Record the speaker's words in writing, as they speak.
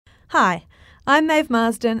Hi, I'm Maeve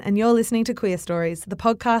Marsden and you're listening to Queer Stories, the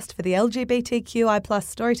podcast for the LGBTQI+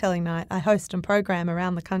 storytelling night I host and program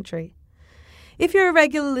around the country. If you're a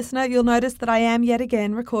regular listener, you'll notice that I am yet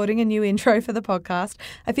again recording a new intro for the podcast.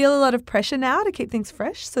 I feel a lot of pressure now to keep things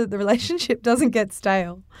fresh so that the relationship doesn't get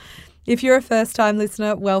stale. If you're a first-time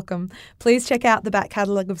listener, welcome. Please check out the back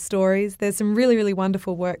catalogue of stories. There's some really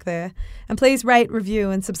wonderful work there. And please rate,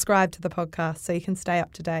 review and subscribe to the podcast so you can stay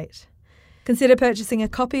up to date. Consider purchasing a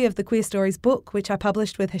copy of the Queer Stories book, which I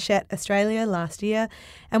published with Hachette Australia last year.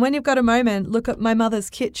 And when you've got a moment, look at My Mother's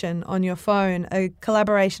Kitchen on your phone, a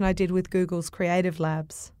collaboration I did with Google's Creative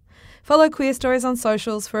Labs. Follow Queer Stories on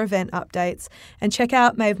socials for event updates and check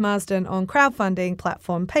out Maeve Marsden on crowdfunding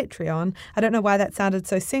platform Patreon. I don't know why that sounded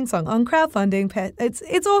so sing-song. On crowdfunding,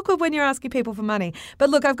 it's awkward when you're asking people for money. But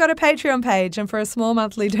look, I've got a Patreon page and for a small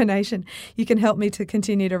monthly donation, you can help me to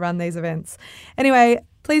continue to run these events. Anyway,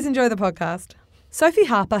 please enjoy the podcast. Sophie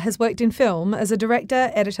Harper has worked in film as a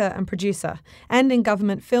director, editor and producer, and in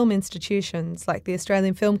government film institutions like the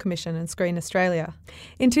Australian Film Commission and Screen Australia.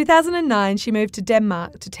 In 2009, she moved to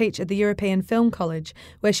Denmark to teach at the European Film College,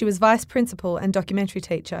 where she was vice principal and documentary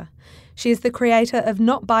teacher. She is the creator of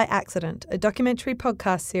Not by Accident, a documentary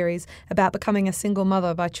podcast series about becoming a single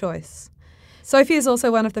mother by choice. Sophie is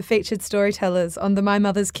also one of the featured storytellers on the My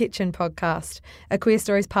Mother's Kitchen podcast, a Queer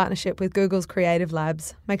Stories partnership with Google's Creative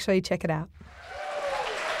Labs. Make sure you check it out.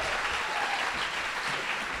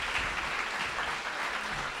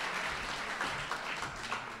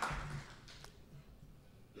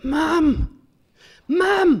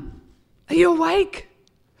 Mum, are you awake?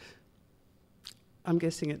 I'm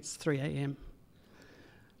guessing it's 3 a.m.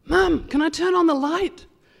 Mum, can I turn on the light?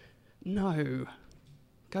 No.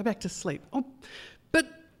 Go back to sleep. Oh,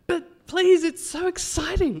 but please, it's so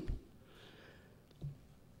exciting.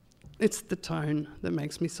 It's the tone that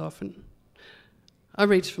makes me soften. I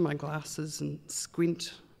reach for my glasses and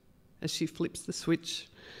squint as she flips the switch,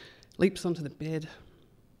 leaps onto the bed,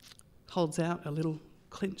 holds out a little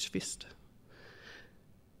clenched fist.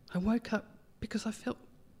 I woke up because I felt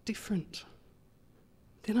different.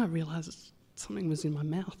 Then I realised something was in my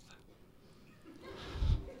mouth.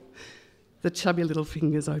 The chubby little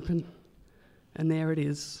fingers open, and there it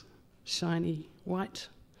is, shiny, white,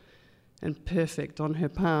 and perfect on her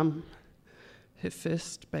palm, her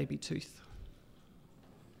first baby tooth.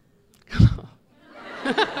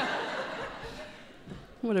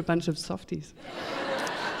 What a bunch of softies.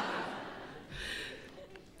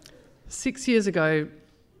 6 years ago,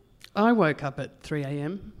 I woke up at 3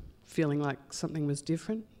 a.m. feeling like something was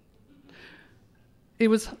different. It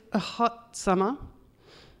was a hot summer.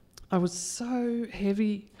 I was so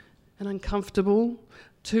heavy and uncomfortable,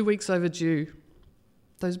 2 weeks overdue.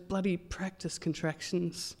 Those bloody practice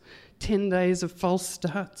contractions, 10 days of false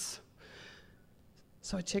starts.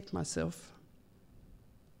 So I checked myself.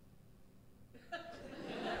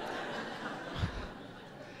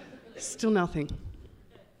 Still nothing.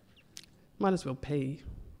 Might as well pee,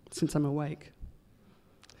 since I'm awake.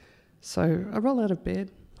 So I roll out of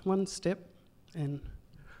bed, one step, and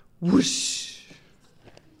whoosh.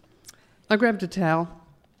 I grabbed a towel,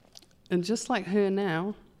 and just like her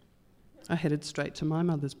now, I headed straight to my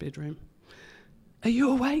mother's bedroom. Are you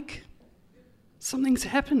awake? Something's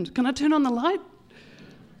happened. Can I turn on the light?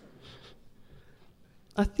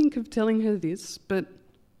 I think of telling her this, but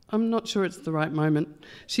I'm not sure it's the right moment.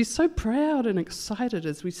 She's so proud and excited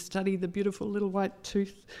as we study the beautiful little white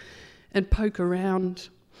tooth and poke around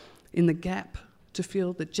in the gap to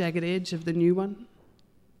feel the jagged edge of the new one.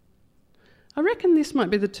 I reckon this might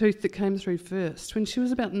be the tooth that came through first, when she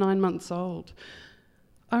was about 9 months old.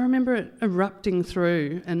 I remember it erupting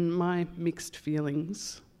through and my mixed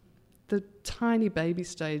feelings. The tiny baby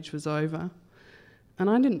stage was over, and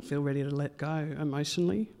I didn't feel ready to let go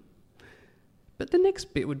emotionally. But the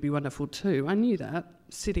next bit would be wonderful too. I knew that.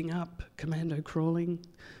 Sitting up, commando crawling,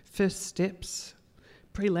 first steps,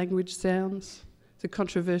 pre-language sounds, the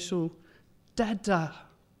controversial dada.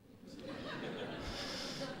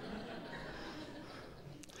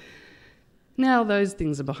 Now those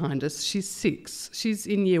things are behind us. She's 6. She's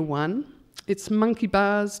in year 1. It's monkey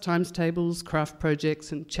bars, times tables, craft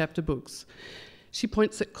projects and chapter books. She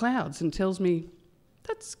points at clouds and tells me,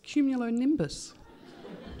 that's cumulonimbus.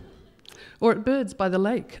 Or at birds by the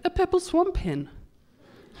lake, a purple swamp hen.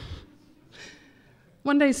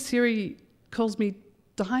 One day Siri calls me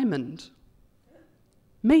Diamond.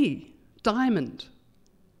 Me, Diamond.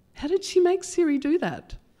 How did she make Siri do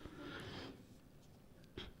that?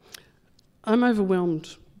 I'm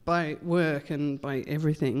overwhelmed by work and by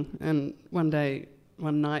everything, and one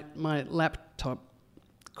night, my laptop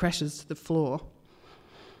crashes to the floor,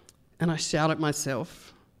 and I shout at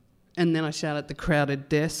myself, And then I shout at the crowded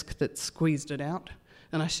desk that squeezed it out,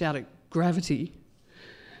 and I shout at gravity.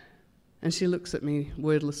 And she looks at me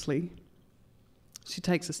wordlessly. She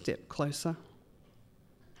takes a step closer.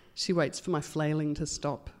 She waits for my flailing to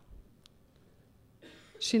stop.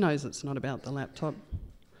 She knows it's not about the laptop.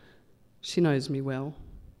 She knows me well.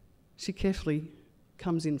 She carefully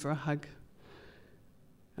comes in for a hug,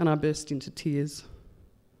 and I burst into tears.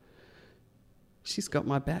 She's got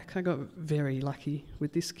my back. I got very lucky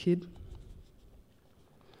with this kid.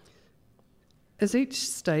 As each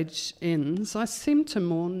stage ends, I seem to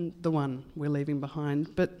mourn the one we're leaving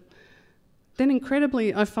behind, but then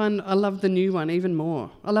incredibly I find I love the new one even more.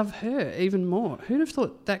 I love her even more. Who'd have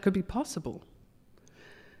thought that could be possible?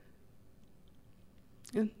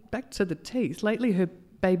 And back to the teeth. Lately her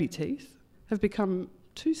baby teeth have become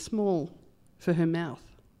too small for her mouth,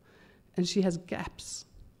 and she has gaps,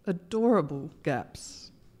 adorable gaps.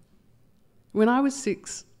 When I was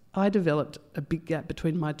 6, I developed a big gap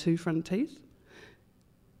between my 2 front teeth.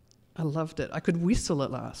 I loved it. I could whistle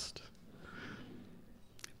at last.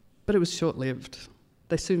 But it was short-lived.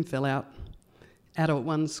 They soon fell out. Adult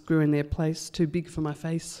ones grew in their place, too big for my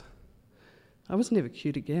face. I was never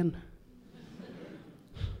cute again.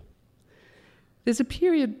 There's a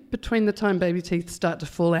period between the time baby teeth start to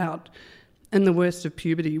fall out and the worst of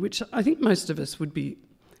puberty, which I think most of us would be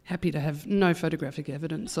happy to have no photographic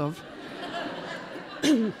evidence of.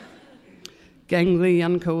 Gangly,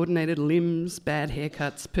 uncoordinated limbs, bad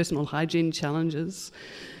haircuts, personal hygiene challenges,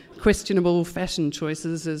 questionable fashion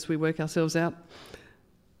choices as we work ourselves out,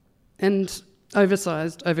 and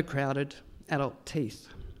oversized, overcrowded adult teeth.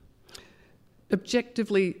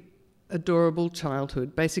 Objectively adorable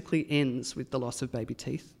childhood basically ends with the loss of baby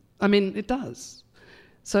teeth. I mean, it does.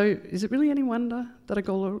 So is it really any wonder that I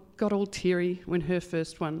got all teary when her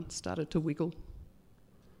first one started to wiggle?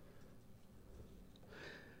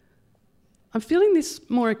 I'm feeling this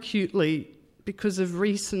more acutely because of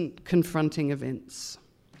recent confronting events.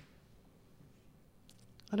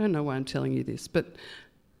 I don't know why I'm telling you this, but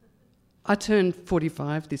I turned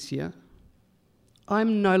 45 this year.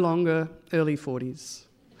 I'm no longer early 40s.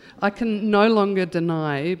 I can no longer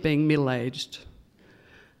deny being middle-aged.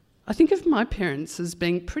 I think of my parents as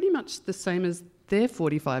being pretty much the same as their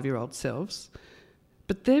 45-year-old selves,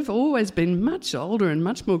 but they've always been much older and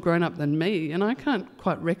much more grown up than me, and I can't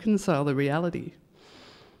quite reconcile the reality.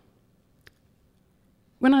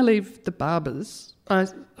 When I leave the barber's, I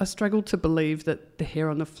struggle to believe that the hair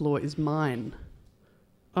on the floor is mine.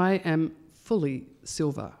 I am fully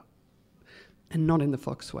silver, and not in the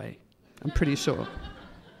fox way, I'm pretty sure.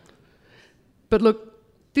 But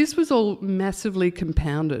look, this was all massively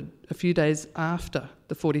compounded a few days after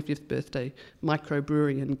the 45th birthday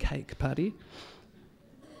microbrewery and cake party.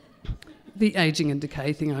 The ageing and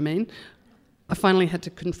decay thing, I mean. I finally had to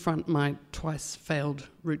confront my twice failed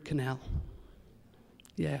root canal.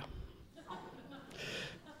 Yeah.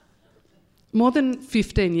 More than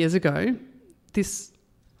 15 years ago, this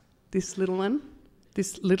little one,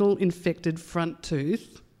 this little infected front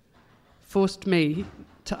tooth, forced me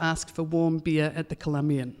to ask for warm beer at the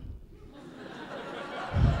Columbian.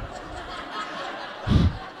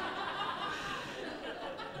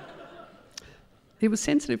 It was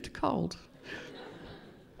sensitive to cold.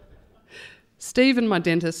 Steve and my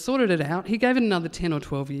dentist sorted it out. He gave it another 10 or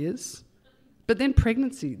 12 years. But then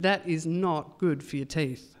pregnancy, that is not good for your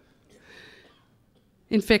teeth.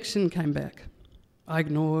 Infection came back. I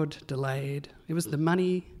ignored, delayed. It was the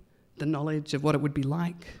money, the knowledge of what it would be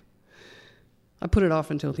like. I put it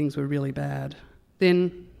off until things were really bad.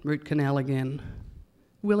 Then root canal again.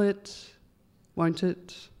 Will it? Won't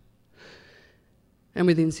it? And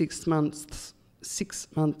within 6 months,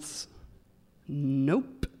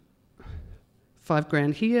 nope.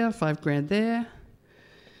 $5,000 here, $5,000 there.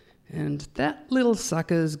 And that little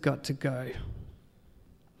sucker's got to go.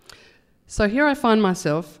 So here I find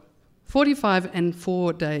myself, 45 and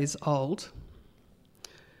 4 days old,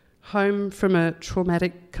 home from a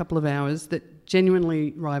traumatic couple of hours that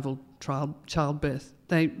genuinely rivaled childbirth.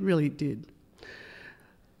 They really did.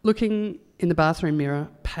 Looking in the bathroom mirror,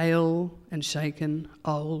 pale and shaken,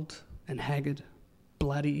 old and haggard,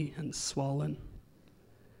 bloody and swollen.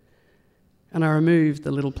 And I remove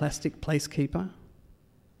the little plastic placekeeper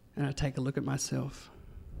and I take a look at myself.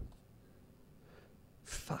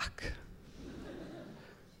 Fuck.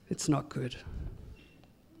 It's not good.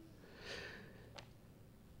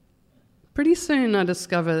 Pretty soon I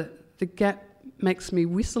discover the gap makes me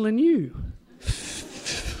whistle anew.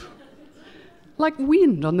 Like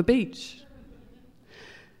wind on the beach.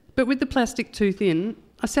 But with the plastic tooth in,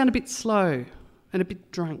 I sound a bit slow and a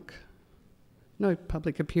bit drunk. No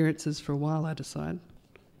public appearances for a while, I decide.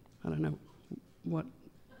 I don't know what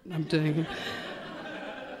I'm doing.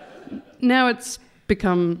 Now it's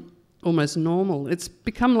become almost normal. It's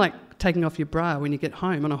become like taking off your bra when you get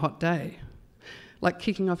home on a hot day, like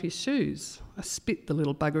kicking off your shoes. I spit the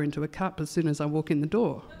little bugger into a cup as soon as I walk in the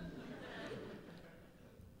door.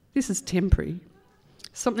 This is temporary.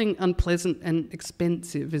 Something unpleasant and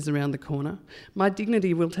expensive is around the corner. My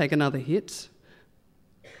dignity will take another hit.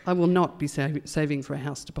 I will not be saving for a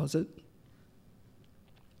house deposit.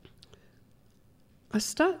 I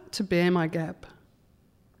start to bear my gap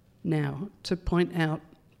now to point out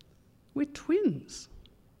we're twins.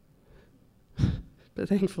 But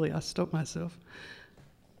thankfully I stopped myself.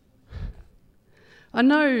 I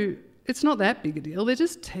know it's not that big a deal, they're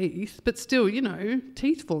just teeth, but still,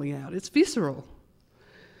 teeth falling out, it's visceral.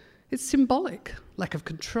 It's symbolic. Lack of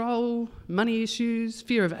control, money issues,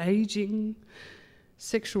 fear of ageing,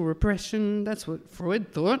 sexual repression, that's what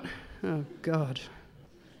Freud thought. Oh God,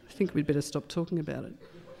 I think we'd better stop talking about it.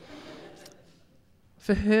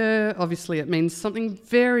 For her, obviously, it means something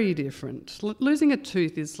very different. Losing a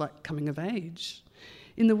tooth is like coming of age.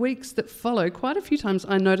 In the weeks that follow, quite a few times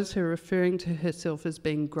I notice her referring to herself as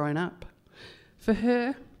being grown up. For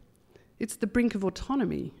her, it's the brink of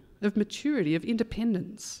autonomy, of maturity, of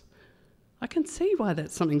independence. I can see why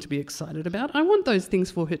that's something to be excited about. I want those things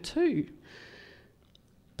for her too.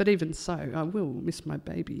 But even so, I will miss my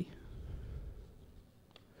baby.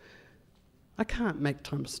 I can't make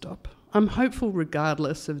time stop. I'm hopeful,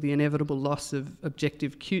 regardless of the inevitable loss of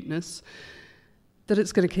objective cuteness, that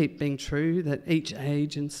it's going to keep being true, that each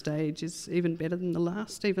age and stage is even better than the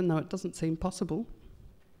last, even though it doesn't seem possible.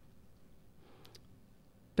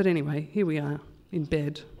 But anyway, here we are in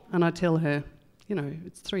bed, and I tell her,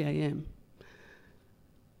 it's 3 a.m.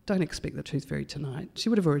 Don't expect the tooth fairy tonight. She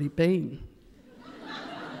would have already been.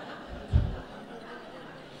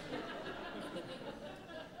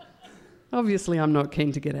 Obviously, I'm not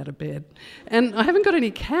keen to get out of bed. And I haven't got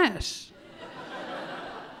any cash.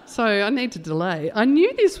 So I need to delay. I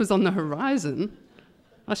knew this was on the horizon.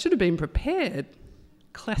 I should have been prepared.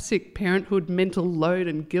 Classic parenthood mental load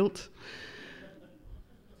and guilt.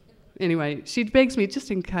 Anyway, she begs me, just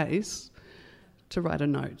in case, to write a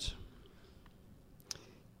note.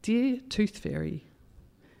 Dear Tooth Fairy,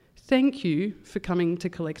 thank you for coming to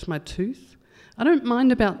collect my tooth. I don't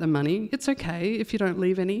mind about the money. It's okay if you don't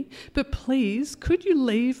leave any. But please, could you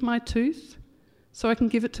leave my tooth so I can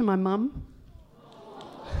give it to my mum?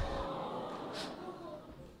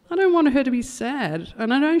 I don't want her to be sad,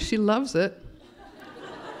 and I know she loves it.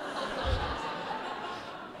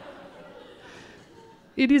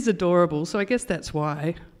 It is adorable, so I guess that's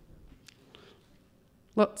why.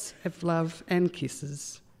 Lots of love and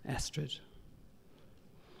kisses, Astrid.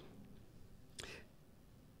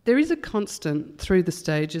 There is a constant through the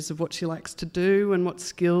stages of what she likes to do and what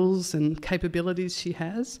skills and capabilities she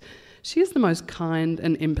has. She is the most kind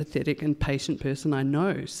and empathetic and patient person I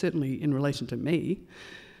know, certainly in relation to me.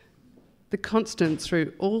 The constant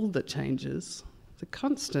through all the changes, the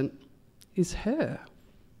constant is her.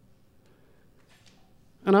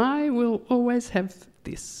 And I will always have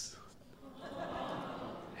this,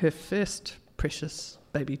 her first precious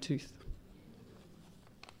baby tooth.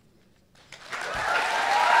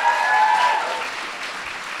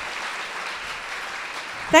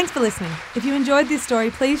 Thanks for listening. If you enjoyed this story,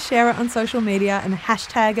 please share it on social media and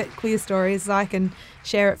hashtag it queer stories so I can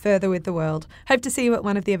share it further with the world. Hope to see you at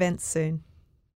one of the events soon.